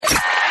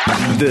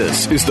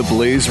This is the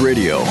Blaze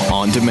Radio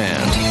on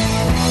demand.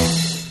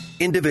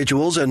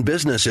 Individuals and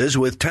businesses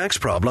with tax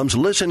problems,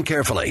 listen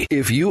carefully.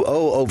 If you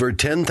owe over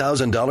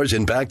 $10,000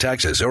 in back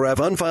taxes or have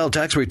unfiled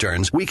tax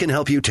returns, we can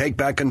help you take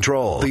back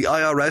control. The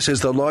IRS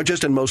is the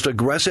largest and most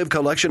aggressive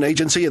collection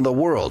agency in the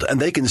world, and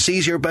they can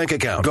seize your bank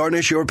account,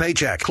 garnish your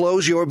paycheck,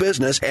 close your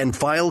business, and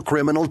file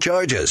criminal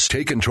charges.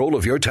 Take control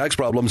of your tax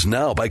problems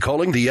now by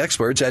calling the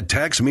experts at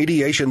Tax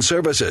Mediation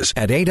Services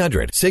at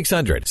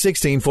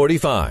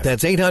 800-600-1645.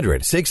 That's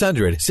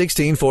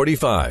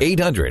 800-600-1645.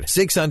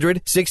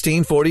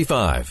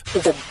 800-600-1645.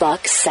 The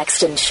Buck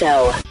Sexton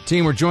Show.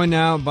 Team, we're joined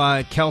now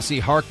by Kelsey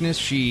Harkness.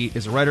 She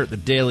is a writer at the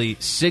Daily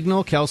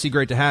Signal. Kelsey,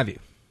 great to have you.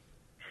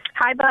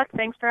 Hi, Buck.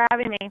 Thanks for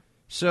having me.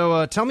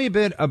 So tell me a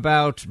bit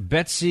about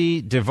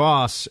Betsy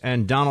DeVos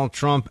and Donald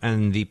Trump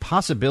and the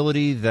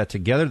possibility that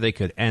together they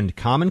could end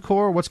Common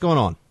Core. What's going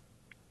on?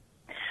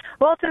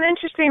 Well, it's an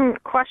interesting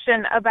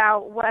question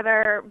about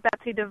whether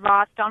Betsy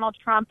DeVos, Donald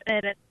Trump,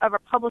 and a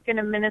Republican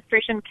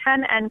administration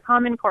can end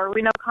Common Core.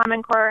 We know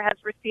Common Core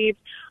has received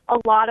a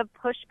lot of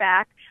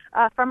pushback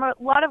from a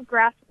lot of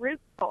grassroots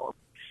polls.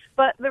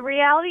 But the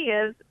reality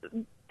is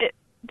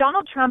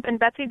Donald Trump and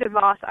Betsy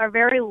DeVos are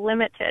very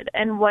limited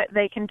in what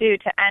they can do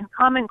to end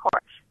Common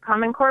Core.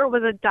 Common Core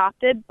was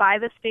adopted by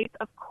the states,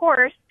 of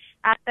course,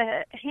 at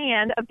the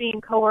hand of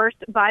being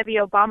coerced by the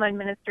Obama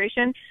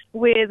administration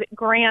with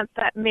grants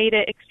that made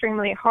it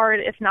extremely hard,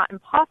 if not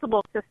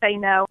impossible, to say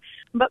no.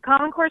 But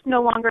Common Core is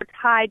no longer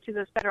tied to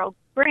those federal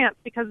grants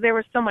because there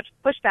was so much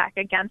pushback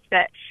against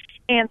it.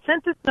 And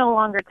since it's no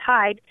longer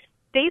tied,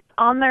 states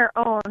on their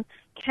own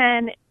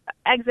can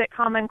exit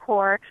Common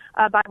Core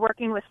by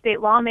working with state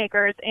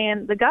lawmakers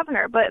and the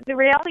governor. But the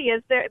reality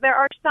is there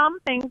are some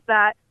things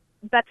that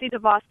Betsy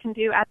DeVos can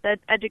do at the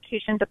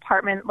education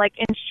department, like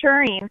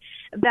ensuring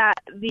that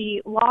the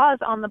laws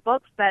on the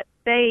books that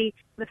say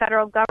the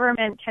federal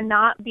government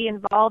cannot be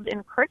involved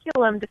in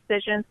curriculum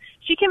decisions,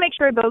 she can make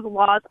sure those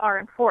laws are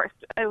enforced.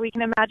 We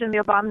can imagine the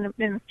Obama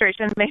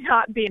administration may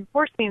not be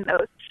enforcing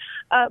those.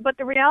 But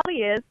the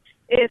reality is,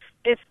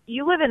 if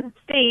you live in a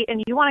state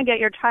and you want to get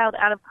your child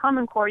out of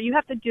Common Core, you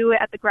have to do it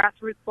at the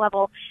grassroots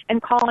level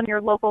and call on your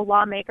local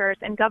lawmakers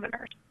and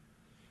governors.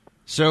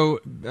 So,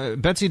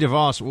 Betsy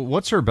DeVos,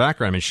 what's her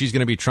background? I mean, she's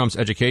going to be Trump's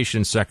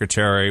education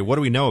secretary. What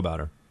do we know about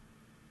her?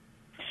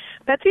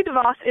 Betsy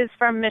DeVos is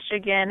from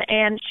Michigan,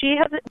 and she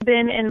has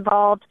been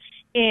involved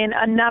in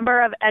a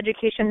number of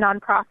education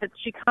nonprofits.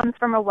 She comes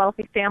from a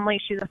wealthy family.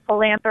 She's a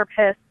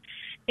philanthropist,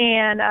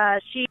 and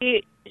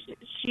she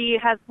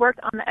has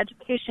worked on the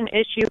education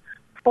issue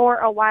for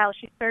a while.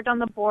 She served on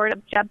the board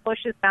of Jeb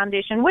Bush's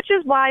foundation, which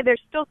is why there's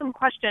still some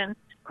questions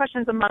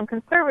among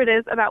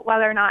conservatives about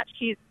whether or not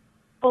she's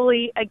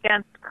fully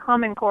against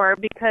Common Core,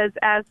 because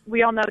as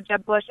we all know,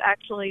 Jeb Bush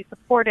actually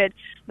supported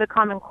the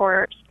Common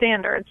Core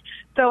standards.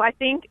 So I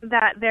think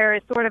that there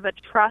is sort of a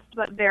trust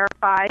but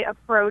verify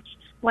approach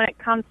when it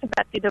comes to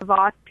Betsy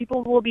DeVos.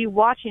 People will be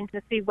watching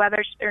to see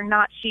whether or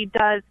not she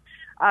does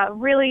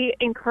really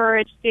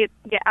encourage states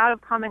to get out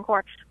of Common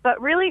Core. But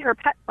really her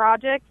pet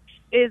project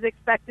is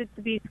expected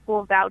to be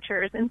school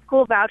vouchers. And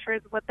school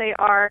vouchers, what they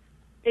are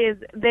is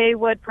they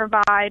would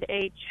provide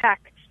a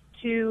check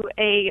to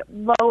a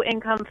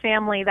low-income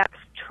family that's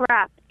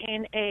trapped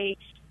in a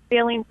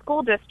failing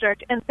school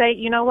district and say,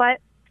 you know what,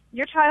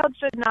 your child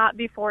should not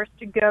be forced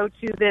to go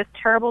to this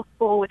terrible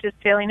school which is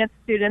failing its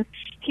students.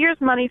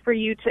 Here's money for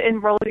you to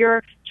enroll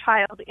your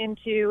child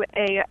into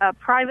a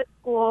private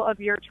school of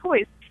your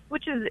choice,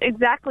 which is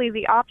exactly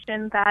the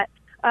option that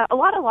a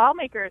lot of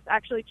lawmakers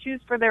actually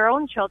choose for their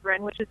own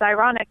children, which is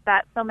ironic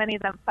that so many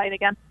of them fight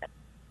against it.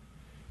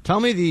 Tell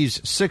me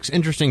these 6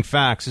 interesting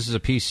facts. This is a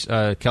piece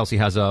Kelsey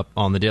has up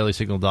on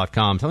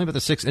thedailysignal.com. Tell me about the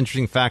 6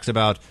 interesting facts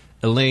about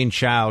Elaine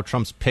Chao,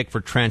 Trump's pick for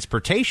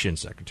transportation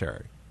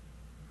secretary.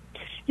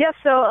 Yes,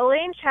 so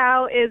Elaine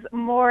Chao is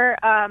more,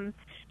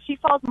 she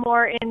falls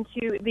more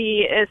into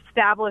the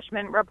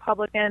establishment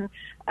Republican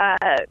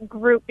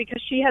group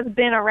because she has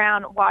been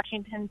around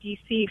Washington,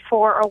 D.C.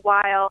 for a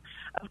while.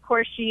 Of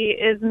course, she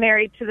is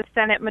married to the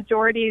Senate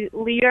Majority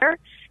Leader,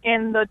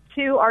 and the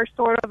two are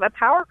sort of a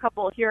power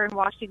couple here in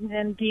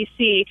Washington,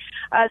 D.C.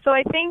 So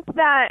I think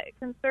that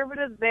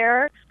conservatives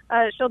there,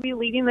 she'll be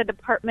leading the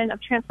Department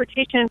of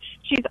Transportation.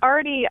 She's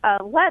already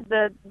led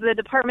the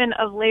Department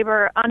of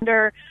Labor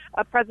under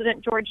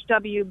President George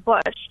W.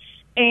 Bush.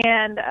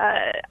 And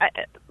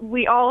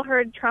we all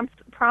heard Trump's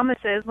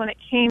promises when it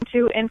came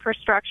to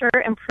infrastructure,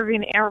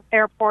 improving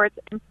airports,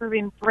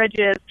 improving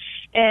bridges,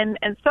 and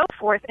so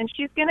forth. And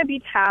she's going to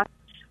be tasked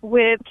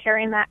with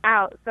carrying that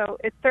out. So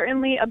it's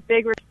certainly a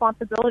big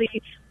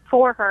responsibility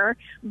for her.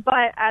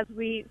 But as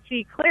we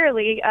see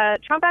clearly,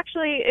 Trump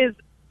actually is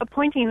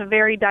appointing a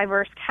very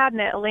diverse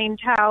cabinet. Elaine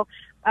Chao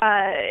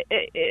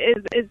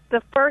is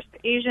the first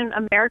Asian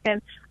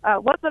American,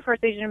 was the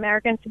first Asian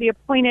American to be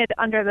appointed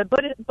under the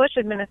Bush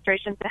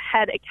administration to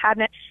head a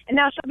cabinet, and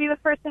now she'll be the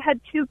first to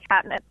head 2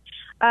 cabinets.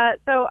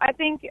 So I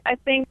think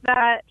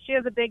that she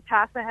has a big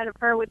task ahead of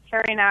her with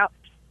carrying out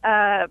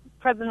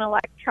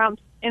President-elect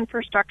Trump's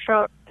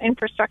infrastructure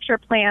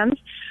plans.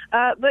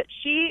 But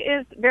she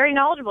is very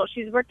knowledgeable.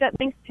 She's worked at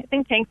think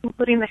tanks,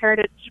 including the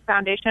Heritage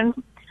Foundation,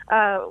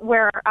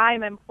 where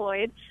I'm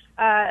employed.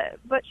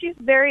 But she's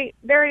very,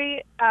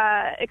 very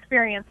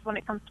experienced when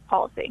it comes to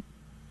policy.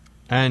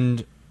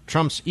 And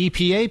Trump's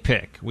EPA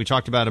pick, we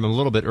talked about him a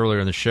little bit earlier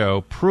in the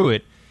show,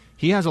 Pruitt,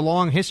 he has a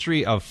long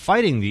history of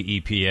fighting the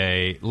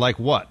EPA. Like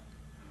what?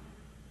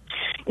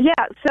 Yeah,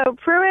 so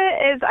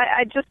Pruitt is,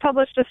 I just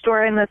published a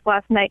story on this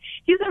last night.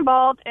 He's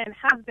involved and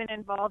has been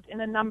involved in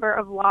a number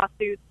of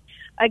lawsuits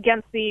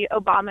against the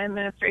Obama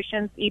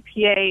administration's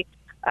EPA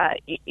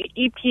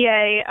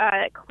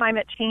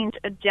climate change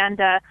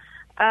agenda.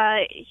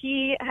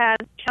 He has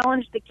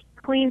challenged the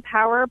Clean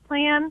Power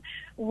Plan,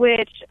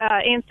 which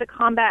aims to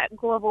combat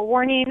global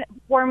warming,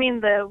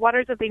 the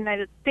Waters of the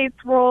United States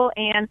rule,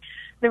 and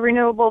the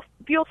renewable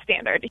fuel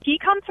standard. He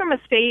comes from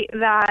a state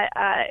that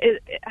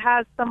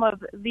has some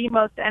of the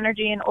most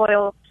energy and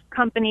oil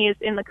companies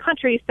in the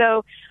country,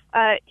 so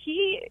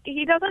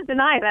he doesn't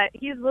deny that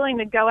he's willing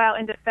to go out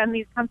and defend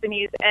these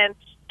companies and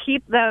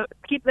keep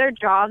their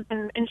jobs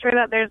and ensure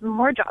that there's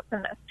more jobs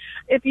in this.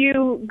 If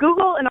you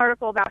Google an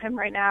article about him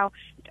right now,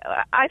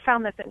 I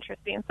found this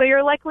interesting. So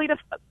you're likely to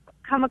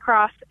come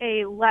across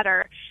a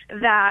letter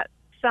that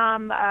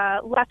some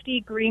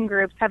lefty green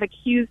groups have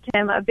accused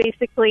him of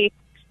basically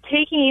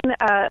taking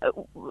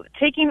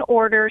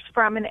orders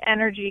from an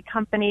energy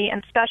company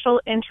and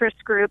special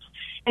interest groups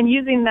and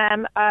using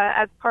them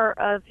as part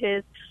of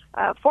his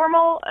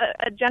formal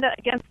agenda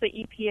against the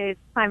EPA's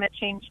climate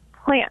change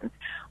plans.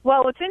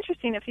 Well, what's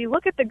interesting, if you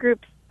look at the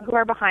groups who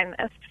are behind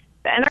this,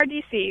 the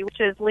NRDC, which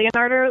is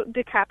Leonardo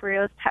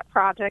DiCaprio's pet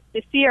project,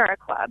 the Sierra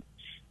Club,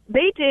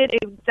 they did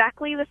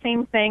exactly the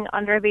same thing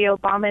under the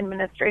Obama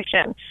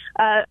administration.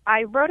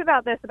 I wrote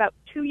about this about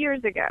 2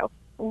 years ago,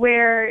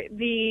 where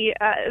these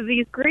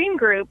green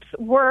groups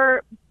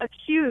were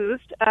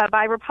accused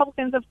by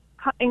Republicans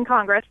in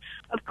Congress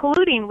of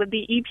colluding with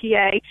the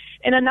EPA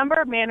in a number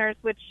of manners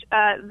which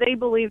they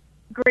believe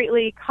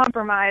greatly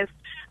compromised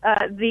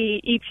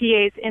the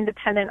EPA's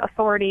independent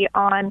authority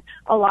on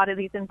a lot of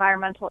these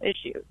environmental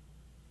issues.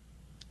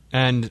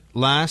 And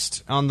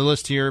last on the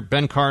list here,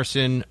 Ben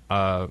Carson,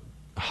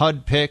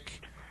 HUD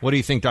pick. What do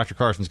you think Dr.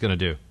 Carson's going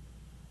to do?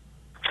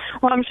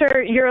 Well, I'm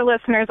sure your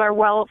listeners are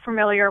well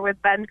familiar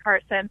with Ben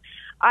Carson.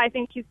 I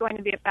think he's going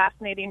to be a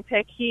fascinating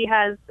pick. He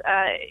has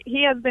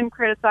been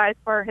criticized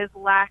for his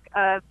lack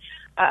of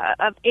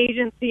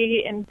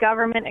agency and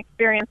government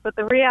experience, but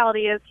the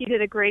reality is he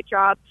did a great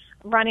job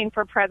running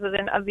for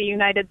president of the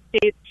United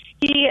States.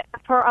 He,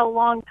 for a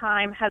long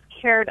time, has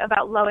cared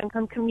about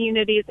low-income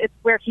communities. It's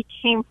where he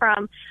came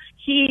from.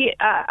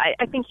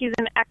 I think he's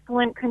an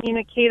excellent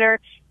communicator.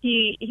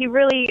 He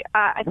really,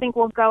 I think,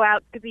 will go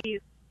out to these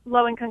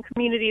low-income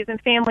communities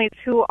and families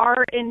who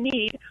are in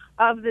need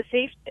of a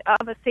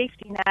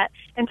safety net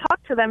and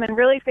talk to them and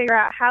really figure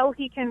out how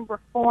he can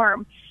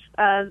reform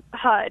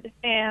HUD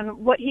and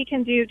what he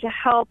can do to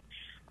help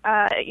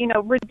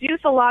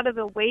reduce a lot of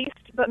the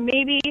waste, but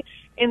maybe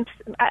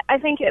I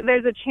think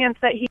there's a chance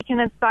that he can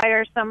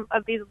inspire some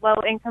of these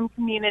low-income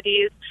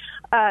communities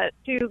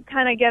to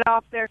kind of get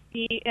off their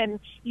feet and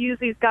use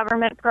these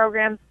government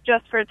programs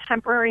just for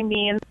temporary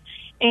means.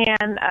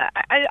 And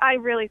I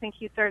really think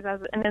he serves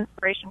as an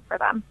inspiration for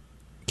them.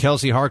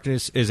 Kelsey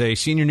Harkness is a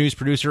senior news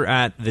producer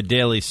at The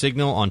Daily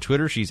Signal on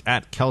Twitter. She's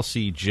at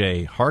Kelsey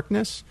J.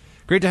 Harkness.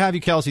 Great to have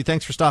you, Kelsey.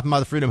 Thanks for stopping by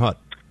the Freedom Hut.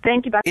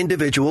 Thank you, Buck.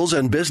 Individuals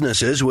and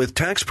businesses with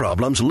tax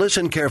problems,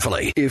 listen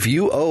carefully. If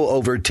you owe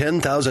over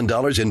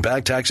 $10,000 in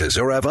back taxes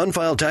or have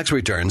unfiled tax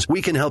returns, we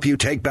can help you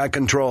take back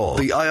control.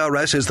 The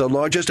IRS is the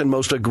largest and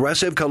most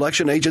aggressive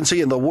collection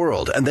agency in the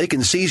world, and they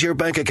can seize your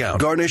bank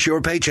account, garnish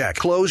your paycheck,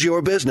 close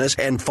your business,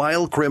 and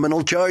file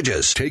criminal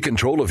charges. Take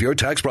control of your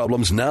tax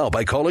problems now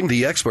by calling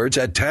the experts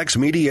at Tax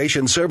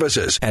Mediation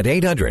Services at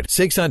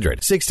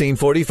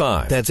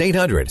 800-600-1645. That's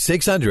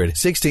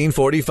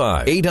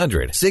 800-600-1645.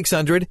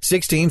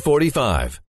 800-600-1645.